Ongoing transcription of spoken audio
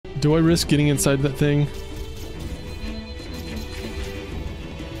Do I risk getting inside that thing?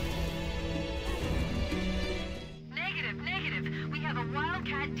 Negative. We have a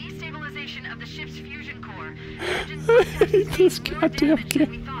wildcat destabilization of the ship's fusion core. I hate this goddamn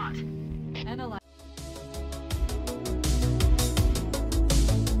game.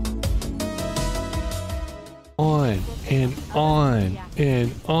 On and on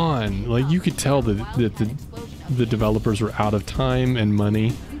and on. Like, you could tell that the developers were out of time and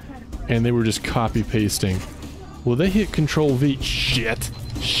money, and they were just copy pasting. Well, they hit Control V. Shit!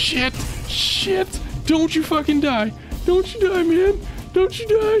 Don't you fucking die! Don't you die, man! Don't you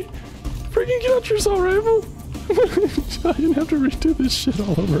die! Freaking get out your assault rifle! I didn't have to redo this shit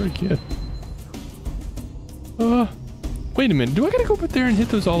all over again. Wait a minute. Do I gotta go up there and hit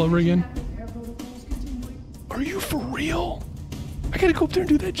those all over again? Are you for real? I gotta go up there and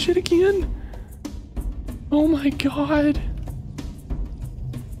do that shit again? Oh my god.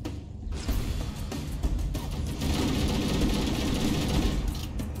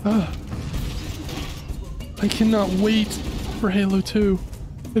 I cannot wait for Halo 2.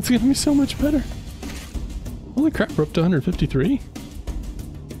 It's gonna be so much better. Holy crap, we're up to 153.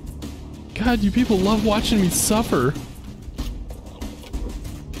 God, you people love watching me suffer.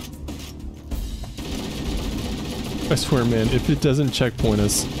 I swear, man, if it doesn't checkpoint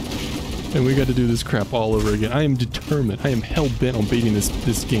us, and we got to do this crap all over again, I am determined. I am hell-bent on beating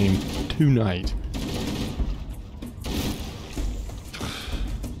this game tonight.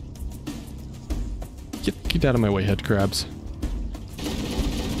 Get out of my way, head crabs.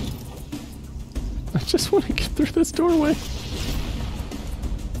 I just want to get through this doorway.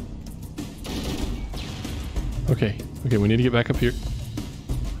 Okay, we need to get back up here.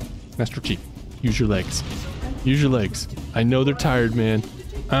 Master Chief, use your legs. Use your legs. I know they're tired, man.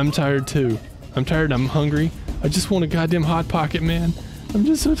 I'm tired too. I'm tired, I'm hungry. I just want a goddamn Hot Pocket, man. I'm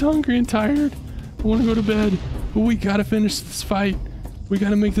just so hungry and tired. I want to go to bed. But we gotta finish this fight. We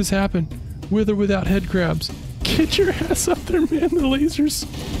gotta make this happen. With or without head crabs. Get your ass up there, man. The lasers.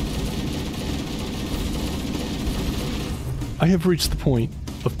 I have reached the point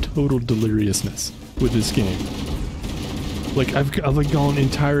of total deliriousness with this game. Like, I've like gone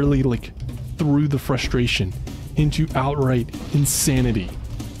entirely like through the frustration into outright insanity.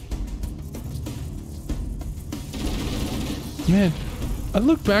 Man, I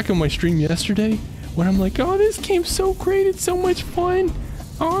look back on my stream yesterday when I'm like, oh, this game's so great, it's so much fun.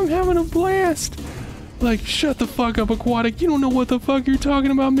 Oh, I'm having a blast. Like, shut the fuck up, Aquatic. You don't know what the fuck you're talking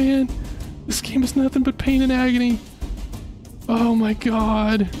about, man. This game is nothing but pain and agony. Oh my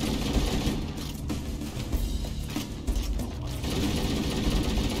god.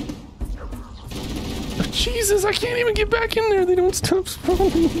 Oh, Jesus, I can't even get back in there. They don't stop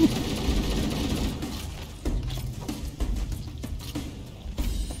spawning.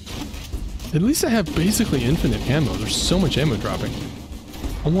 At least I have basically infinite ammo. There's so much ammo dropping.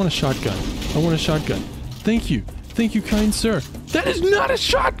 I want a shotgun. I want a shotgun. Thank you. Thank you, kind sir. That is not a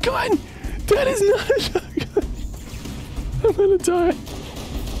shotgun! That is not a shotgun! I'm gonna die.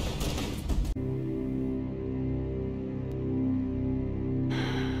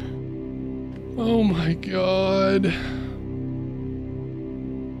 Oh my god.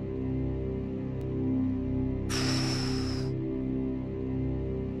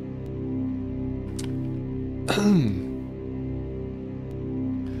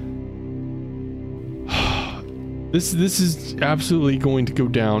 This is absolutely going to go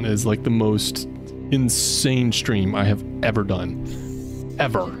down as like the most insane stream I have ever done.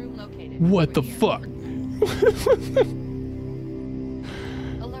 Ever. What the fuck?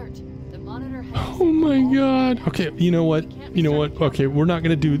 Oh my god. Okay, you know what? You know what? Okay, we're not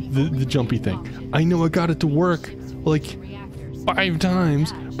gonna do the jumpy thing. I know I got it to work like 5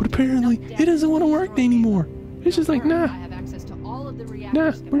 times, but apparently it doesn't want to work anymore. It's just like, nah.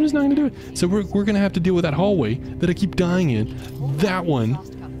 Nah, we're just not gonna do it. So we're gonna have to deal with that hallway that I keep dying in. That one.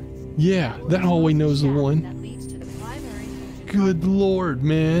 Yeah, that hallway knows the one. Good lord,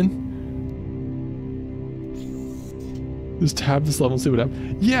 man. Just tab this level and see what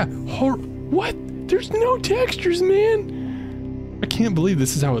happens. Yeah, what? There's no textures, man. I can't believe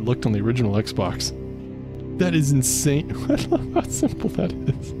this is how it looked on the original Xbox. That is insane. I love how simple that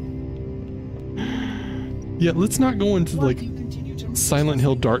is. Yeah, let's not go into like Silent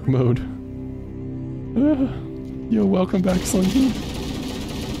Hill dark mode. Yo, welcome back, Slinky.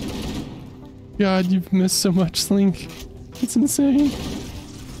 God, you've missed so much, Slink. It's insane.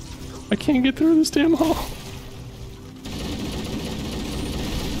 I can't get through this damn hall.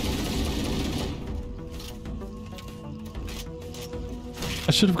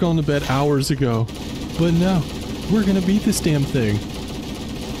 I should have gone to bed hours ago. But no, we're gonna beat this damn thing.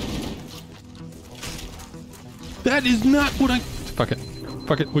 That is not what I... Fuck it.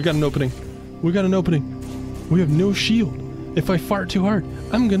 Fuck it. We got an opening. We got an opening. We have no shield. If I fart too hard,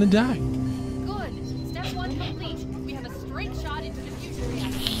 I'm gonna die. Good. Step 1 complete. We have a straight shot into the future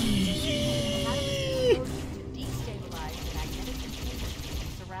reactor. To destabilize the magnetic containment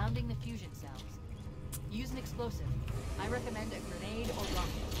surrounding the fusion cells. Use an explosive. I recommend a grenade or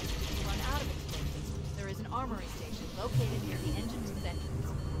rocket. If you run out of explosives, there is an armory station located near the engine's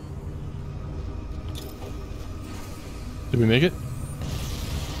entrance. Did we make it?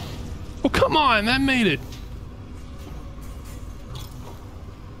 Oh, come on! That made it!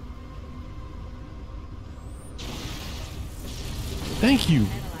 Thank you,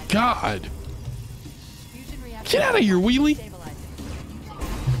 God! Get out of here, wheelie!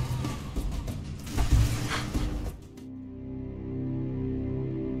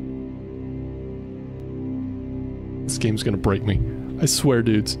 This game's gonna break me. I swear,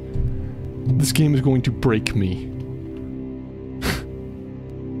 dudes. This game is going to break me.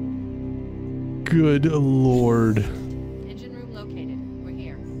 Good Lord. Engine room located. We're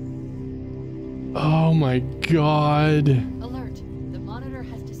here. Oh my God. Alert. The monitor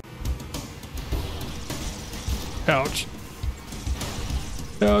has Ouch.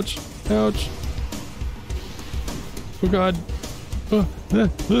 Ouch. Ouch. Oh God. No.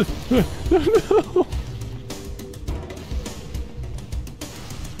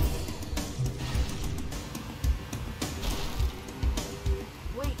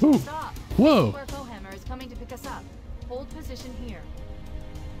 Wait, Ooh. stop. Whoa. Where Fohammer is coming to pick us up. Hold position here.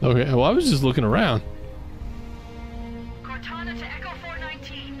 Okay, well, I was just looking around. Cortana to Echo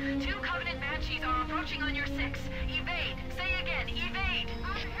 419. 2 Covenant Banshees are approaching on your 6. Evade. Say again, evade.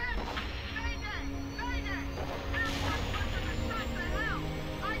 I'm hit. Mayday. Mayday. There's one person to strike the hell.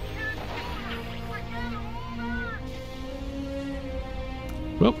 I can't hold her. I can't hold her.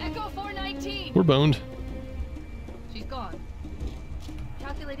 Well, Echo 419. we're boned. She's gone.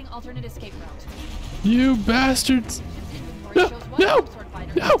 Calculating alternate escape route. You bastards! No! No!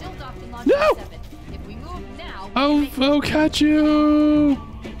 No! No! If we move now, I'll catch you!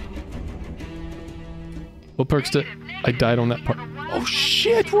 What perks did... I died on that part. Oh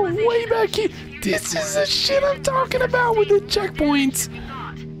shit, we're way back here! This is the shit I'm talking about with the checkpoints!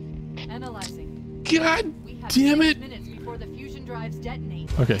 Analyzing. God damn it! Minutes before the fusion drives detonate.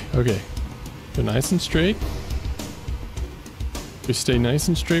 Okay, okay. Go nice and straight. We stay nice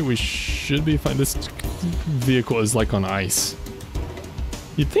and straight, we should be fine. This vehicle is like on ice.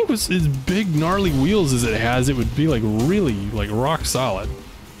 You'd think with as big gnarly wheels as it has, it would be like really like rock solid.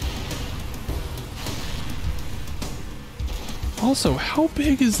 Also, how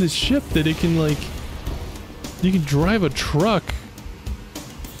big is this ship that it can like, you can drive a truck?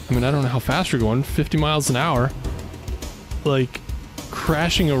 I mean, I don't know how fast you're going, 50 miles an hour. Like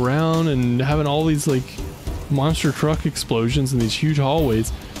crashing around and having all these like monster truck explosions in these huge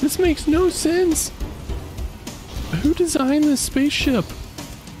hallways. This makes no sense. Who designed this spaceship?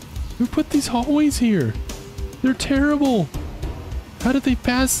 Who put these hallways here? They're terrible. How did they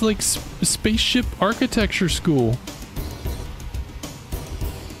pass like spaceship architecture school?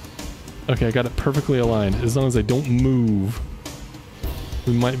 Okay, I got it perfectly aligned. As long as I don't move,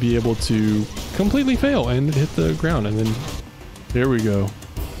 we might be able to completely fail and hit the ground, and then there we go.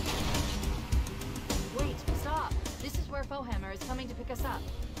 Wait, stop. This is where Fohammer is coming to pick us up.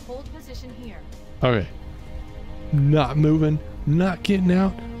 Hold position here. Okay. Not moving, not getting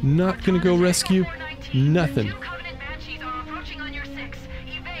out, not gonna go rescue, nothing. 2 Covenant Banshees are approaching on your 6.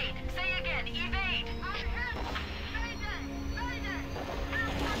 Evade. Say again, evade. I'm hit. Mayday. Mayday.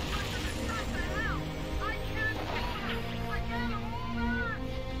 There's one person to strike the hell. I can't hold her. I can't hold her.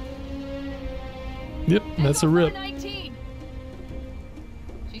 Yep, that's a rip. 419.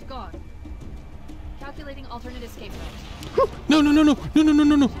 She's gone. Calculating alternate escape route. No, no, no, no, no, no, no,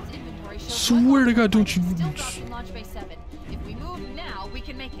 no, no. Inventory shows Swear to God, don't you... still docked in Launch Bay 7. If we move now, we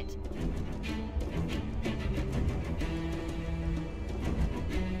can make it.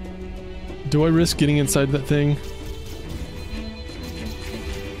 Do I risk getting inside that thing?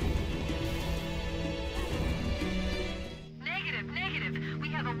 Negative, negative. We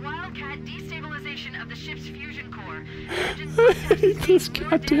have a wildcat destabilization of the ship's fusion core. I hate this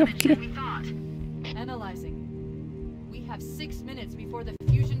goddamn game. Analyzing. We have 6 minutes before the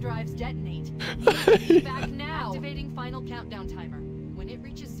fusion drives detonate. Back now. Activating final countdown timer. When it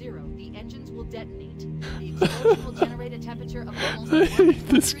reaches 0, the engines will detonate. The explosion will generate a temperature of almost I hate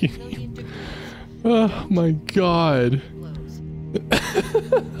this 100 game. million degrees. Oh my God. Blows.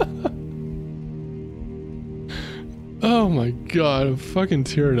 Oh my God, I'm fucking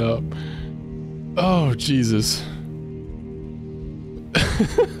tearing up. Oh, Jesus.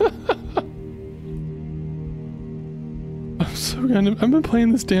 I've been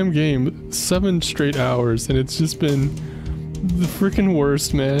playing this damn game 7 straight hours, and it's just been the freaking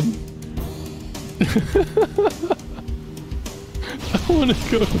worst, man. I want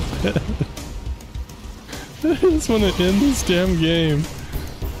to go to bed. I just want to end this damn game.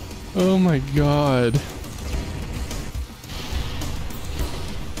 Oh my god.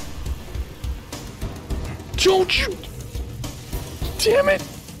 Don't you... Damn it!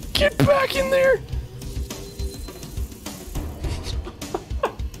 Get back in there!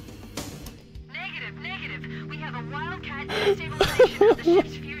 Negative. We have a wildcat destabilization of the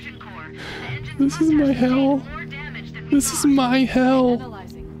ship's fusion core. The engines This is my hell. more damage than we This is thought. my hell.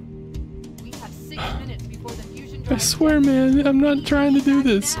 Analyzing. We have 6 minutes before the fusion I drive swear, man, I'm not trying to do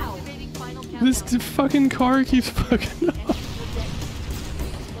this. now. Activating final This countdown. fucking car keeps fucking up.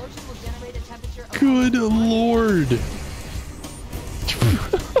 Explosion will generate a temperature of Good lord.